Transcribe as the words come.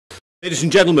Ladies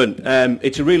and gentlemen,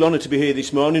 it's a real honour to be here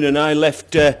this morning, and I left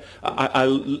Durham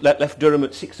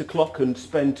at 6 o'clock and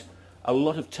spent a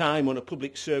lot of time on a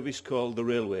public service called the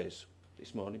Railways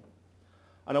this morning.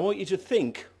 And I want you to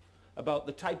think about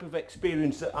the type of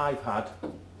experience that I've had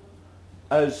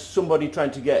as somebody trying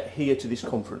to get here to this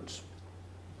conference.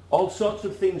 All sorts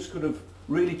of things could have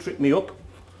really tripped me up,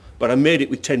 but I made it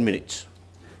with 10 minutes.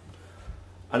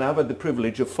 And I've had the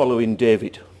privilege of following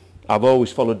David. I've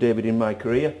always followed David in my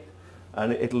career,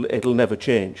 and it'll never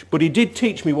change. But he did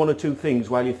teach me one or two things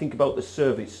while you think about the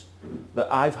service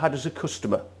that I've had as a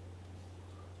customer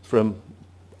from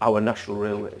our national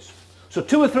railways. So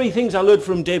 2 or 3 things I learned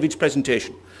from David's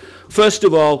presentation. First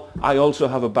of all, I also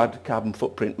have a bad carbon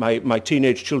footprint. My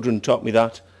teenage children taught me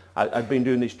that. I've been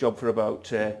doing this job for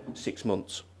about 6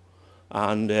 months.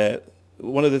 And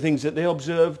one of the things that they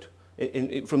observed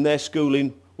from their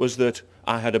schooling was that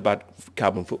I had a bad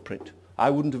carbon footprint. I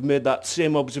wouldn't have made that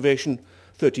same observation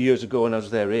 30 years ago when I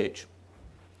was their age.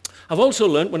 I've also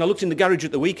learnt, when I looked in the garage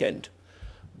at the weekend,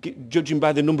 judging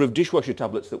by the number of dishwasher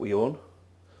tablets that we own,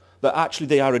 that actually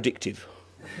they are addictive.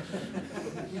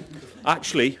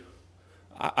 Actually,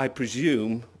 I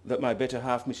presume that my better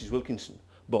half, Mrs. Wilkinson,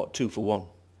 bought 2 for 1.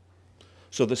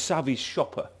 So the savvy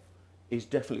shopper is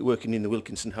definitely working in the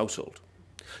Wilkinson household.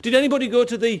 Did anybody go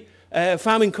to the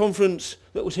farming conference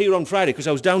that was here on Friday? Because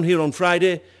I was down here on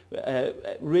Friday,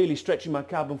 really stretching my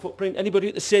carbon footprint. Anybody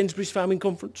at the Sainsbury's farming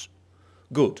conference?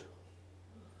 Good.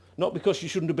 Not because you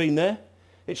shouldn't have been there.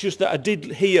 It's just that I did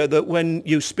hear that when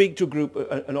you speak to a group,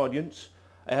 an audience,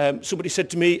 somebody said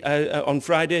to me on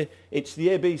Friday, it's the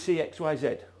ABC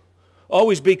XYZ.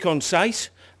 Always be concise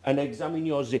and examine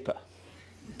your zipper.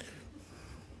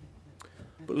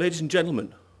 But ladies and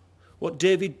gentlemen, what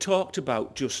David talked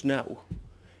about just now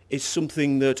is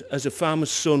something that, as a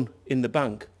farmer's son in the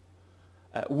bank,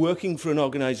 working for an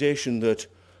organisation that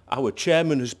our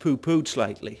chairman has poo-pooed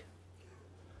slightly,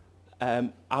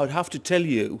 I would have to tell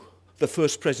you the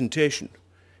first presentation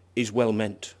is well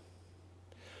meant.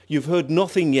 You've heard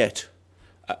nothing yet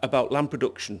about lamb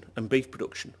production and beef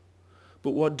production,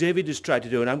 but what David has tried to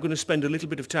do, and I'm going to spend a little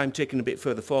bit of time taking a bit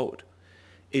further forward,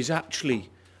 is actually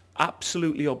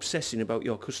absolutely obsessing about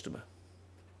your customer.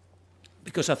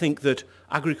 Because I think that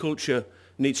agriculture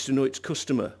needs to know its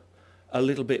customer a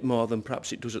little bit more than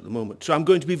perhaps it does at the moment. So I'm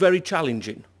going to be very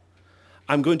challenging.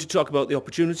 I'm going to talk about the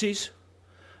opportunities,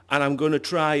 and I'm going to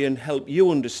try and help you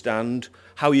understand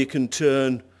how you can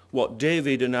turn what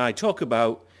David and I talk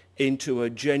about into a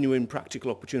genuine practical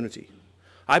opportunity.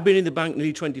 I've been in the bank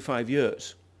nearly 25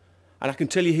 years, and I can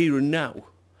tell you here and now,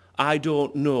 I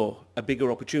don't know a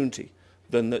bigger opportunity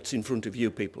than that's in front of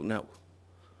you people now.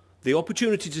 The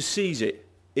opportunity to seize it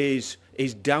is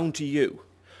down to you.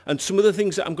 And some of the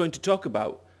things that I'm going to talk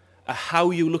about are how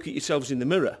you look at yourselves in the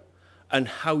mirror and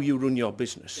how you run your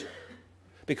business.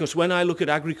 Because when I look at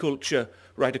agriculture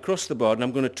right across the board, and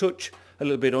I'm going to touch a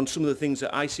little bit on some of the things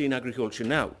that I see in agriculture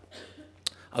now,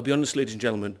 I'll be honest, ladies and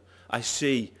gentlemen, I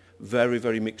see very,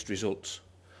 very mixed results.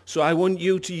 So I want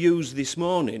you to use this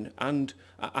morning and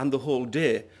the whole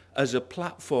day as a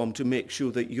platform to make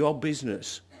sure that your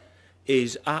business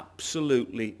is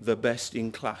absolutely the best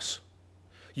in class.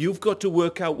 You've got to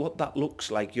work out what that looks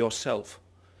like yourself.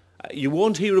 You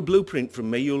won't hear a blueprint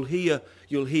from me. You'll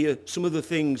hear some of the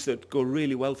things that go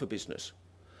really well for business.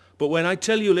 But when I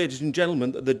tell you, ladies and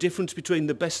gentlemen, that the difference between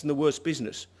the best and the worst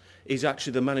business is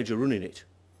actually the manager running it,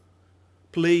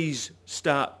 please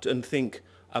start and think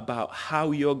about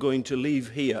how you're going to leave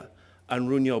here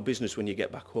and run your business when you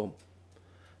get back home.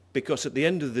 Because at the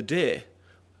end of the day,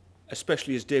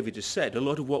 especially as David has said, a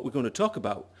lot of what we're going to talk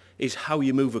about is how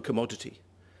you move a commodity.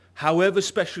 However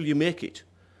special you make it,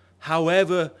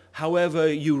 however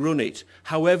you run it,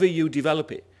 however you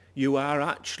develop it, you are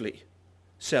actually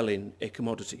selling a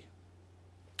commodity.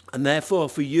 And therefore,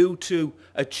 for you to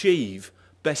achieve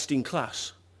best in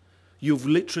class, you've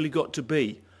literally got to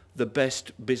be the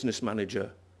best business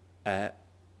manager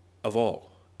of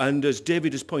all. And as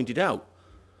David has pointed out,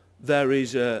 there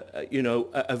is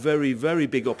a very, very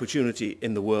big opportunity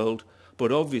in the world,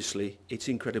 but obviously it's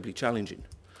incredibly challenging.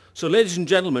 So ladies and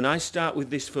gentlemen, I start with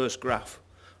this first graph,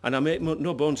 and I make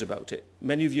no bones about it.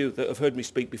 Many of you that have heard me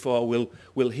speak before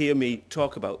will hear me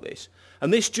talk about this.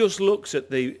 And this just looks at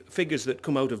the figures that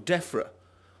come out of DEFRA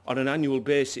on an annual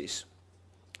basis.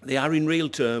 They are in real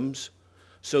terms,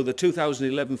 so the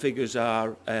 2011 figures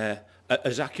are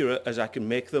as accurate as I can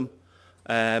make them.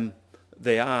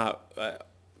 They are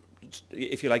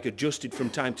if you like, adjusted from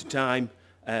time to time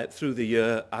through the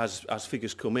year as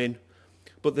figures come in.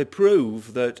 But they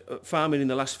prove that farming in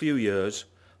the last few years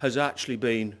has actually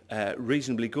been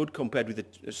reasonably good compared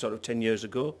with the sort of 10 years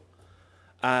ago.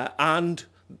 and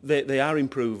they are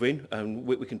improving, and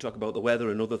we can talk about the weather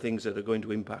and other things that are going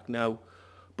to impact now,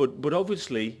 but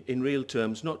obviously, in real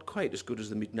terms, not quite as good as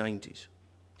the mid-90s.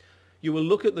 You will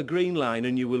look at the green line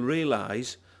and you will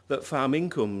realise that farm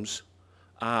incomes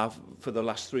are, for the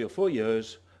last 3 or 4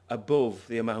 years, above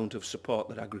the amount of support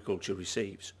that agriculture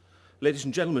receives. Ladies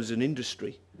and gentlemen, as an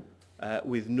industry,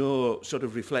 with no sort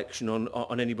of reflection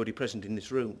on anybody present in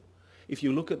this room, if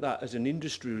you look at that as an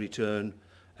industry return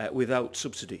without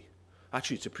subsidy,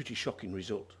 actually it's a pretty shocking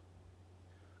result.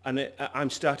 And I'm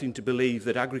starting to believe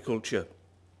that agriculture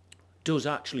does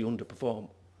actually underperform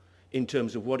in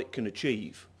terms of what it can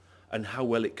achieve and how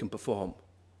well it can perform.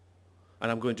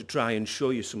 And I'm going to try and show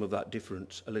you some of that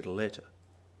difference a little later.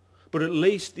 But at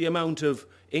least the amount of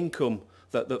income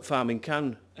that farming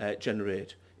can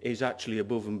generate is actually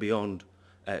above and beyond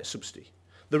subsidy.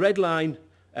 The red line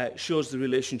shows the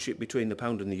relationship between the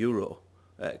pound and the euro.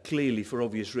 Clearly, for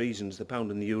obvious reasons, the pound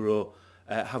and the euro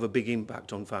have a big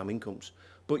impact on farm incomes.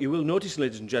 But you will notice,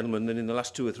 ladies and gentlemen, that in the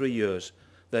last 2 or 3 years,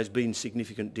 there's been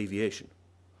significant deviation.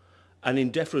 And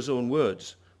in DEFRA's own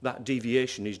words, that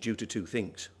deviation is due to 2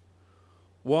 things.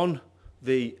 One,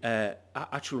 the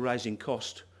actual rising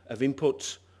cost of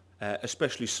inputs,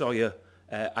 especially soya,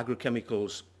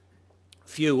 agrochemicals,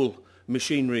 fuel,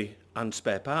 machinery and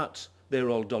spare parts. They're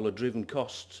all dollar-driven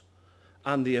costs.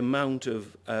 And the amount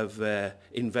of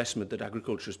investment that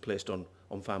agriculture has placed on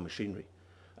farm machinery.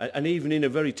 And even in a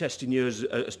very testing year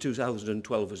as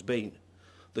 2012 has been,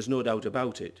 there's no doubt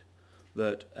about it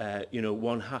that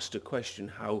one has to question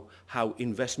how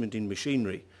investment in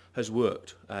machinery has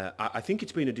worked. I think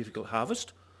it's been a difficult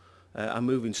harvest. I'm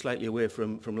moving slightly away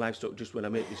from livestock just when I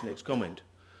make this next comment.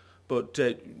 But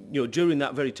during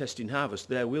that very testing harvest,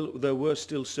 there were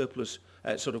still surplus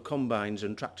sort of combines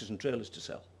and tractors and trailers to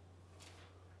sell,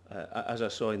 as I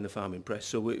saw in the farming press.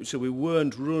 So we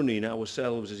weren't running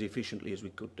ourselves as efficiently as we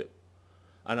could do.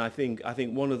 And I think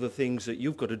one of the things that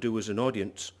you've got to do as an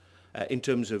audience, in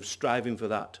terms of striving for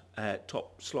that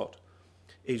top slot,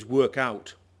 is work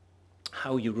out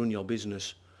how you run your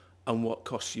business and what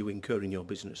costs you incur in your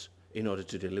business in order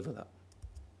to deliver that.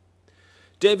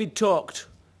 David talked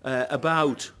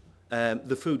about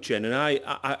the food chain, and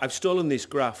I've stolen this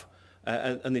graph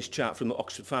and this chart from the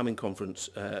Oxford Farming Conference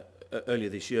earlier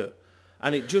this year,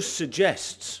 and it just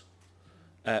suggests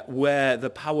where the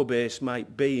power base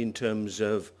might be in terms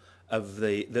of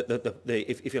the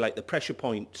if you like, the pressure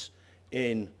points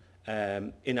in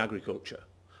agriculture.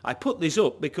 I put this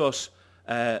up because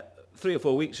 3 or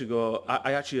 4 weeks ago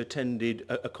I actually attended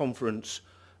a conference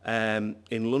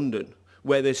in London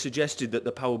where they suggested that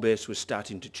the power base was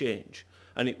starting to change,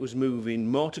 and it was moving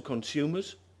more to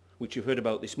consumers, which you've heard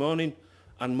about this morning,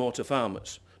 and more to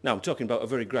farmers. Now, I'm talking about a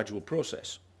very gradual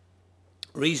process.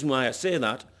 Reason why I say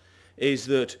that is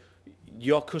that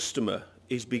your customer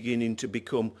is beginning to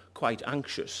become quite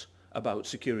anxious about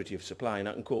security of supply, and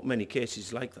I can quote many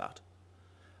cases like that.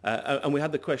 And we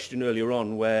had the question earlier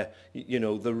on where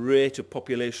the rate of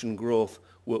population growth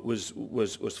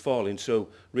was falling. So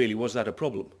really, was that a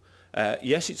problem?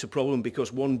 Yes, it's a problem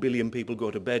because 1 billion people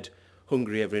go to bed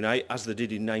hungry every night, as they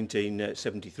did in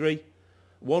 1973.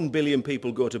 1 billion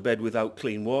people go to bed without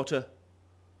clean water.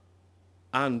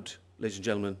 And, ladies and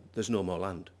gentlemen, there's no more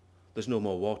land. There's no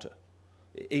more water.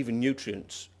 Even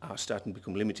nutrients are starting to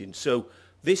become limiting. So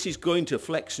this is going to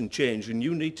flex and change, and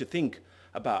you need to think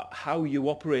about how you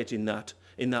operate in that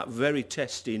very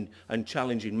testing and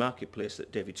challenging marketplace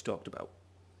that David's talked about.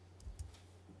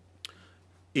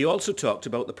 He also talked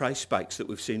about the price spikes that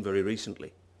we've seen very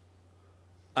recently.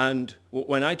 And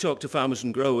when I talk to farmers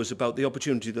and growers about the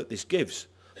opportunity that this gives,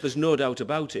 there's no doubt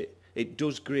about it. It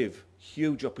does give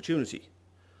huge opportunity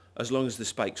as long as the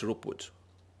spikes are upwards.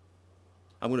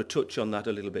 I'm going to touch on that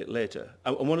a little bit later.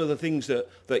 And one of the things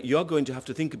that you're going to have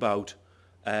to think about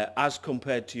as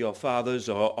compared to your fathers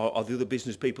or the other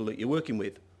business people that you're working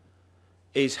with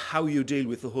is how you deal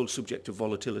with the whole subject of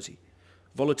volatility.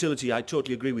 Volatility, I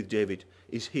totally agree with David,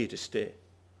 is here to stay.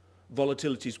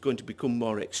 Volatility is going to become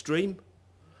more extreme,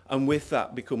 and with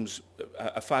that becomes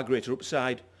a far greater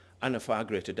upside and a far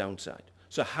greater downside.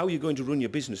 So how are you going to run your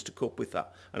business to cope with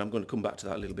that? And I'm going to come back to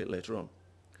that a little bit later on.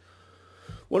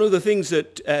 One of the things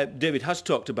that David has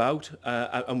talked about,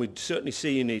 and we're certainly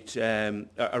seeing it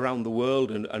around the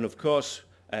world, and of course,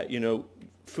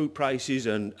 food prices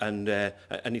and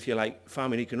if you like,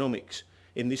 farming economics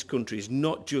in this country is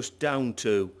not just down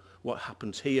to what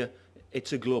happens here,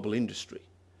 it's a global industry.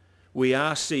 We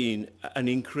are seeing an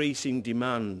increasing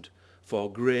demand for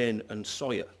grain and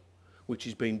soya, which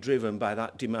is being driven by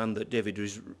that demand that David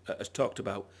has talked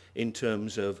about in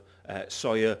terms of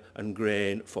soya and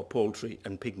grain for poultry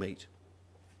and pig meat.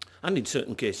 and in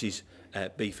certain cases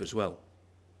beef as well.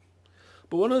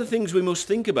 But one of the things we must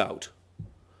think about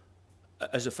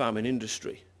as a farming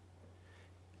industry,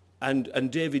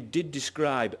 and David did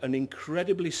describe an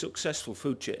incredibly successful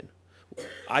food chain.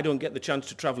 I don't get the chance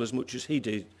to travel as much as he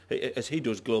does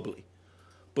globally.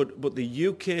 But the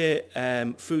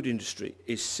UK food industry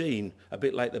is seen, a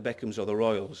bit like the Beckhams or the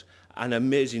Royals, an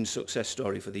amazing success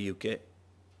story for the UK.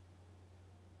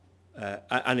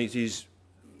 And it is,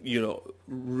 you know,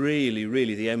 really,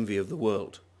 really the envy of the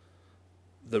world.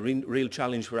 The real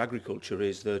challenge for agriculture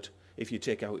is that if you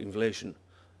take out inflation,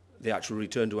 the actual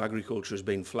return to agriculture has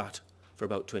been flat for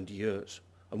about 20 years.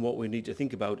 And what we need to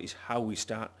think about is how we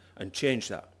start and change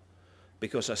that.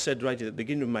 Because I said right at the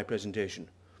beginning of my presentation,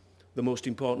 the most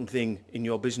important thing in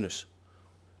your business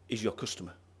is your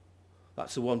customer.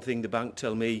 That's the one thing the bank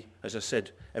tell me, as I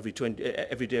said, every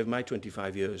day of my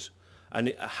 25 years.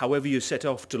 And however you set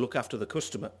off to look after the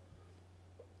customer,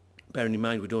 bearing in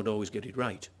mind we don't always get it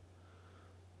right,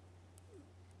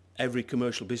 every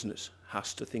commercial business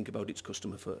has to think about its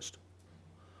customer first.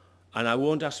 And I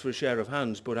won't ask for a share of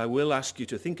hands, but I will ask you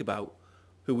to think about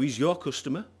who is your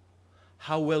customer,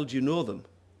 how well do you know them,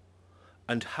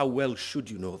 and how well should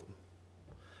you know them.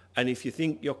 And if you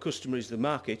think your customer is the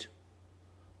market,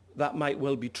 that might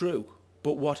well be true,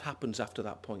 but what happens after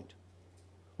that point?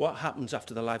 What happens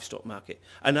after the livestock market?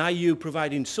 And are you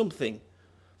providing something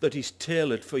that is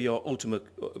tailored for your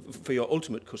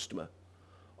ultimate customer?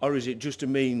 Or is it just a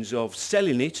means of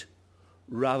selling it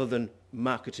rather than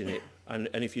marketing it? And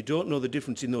if you don't know the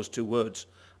difference in those two words,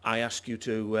 I ask you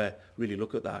to really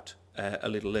look at that a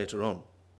little later on.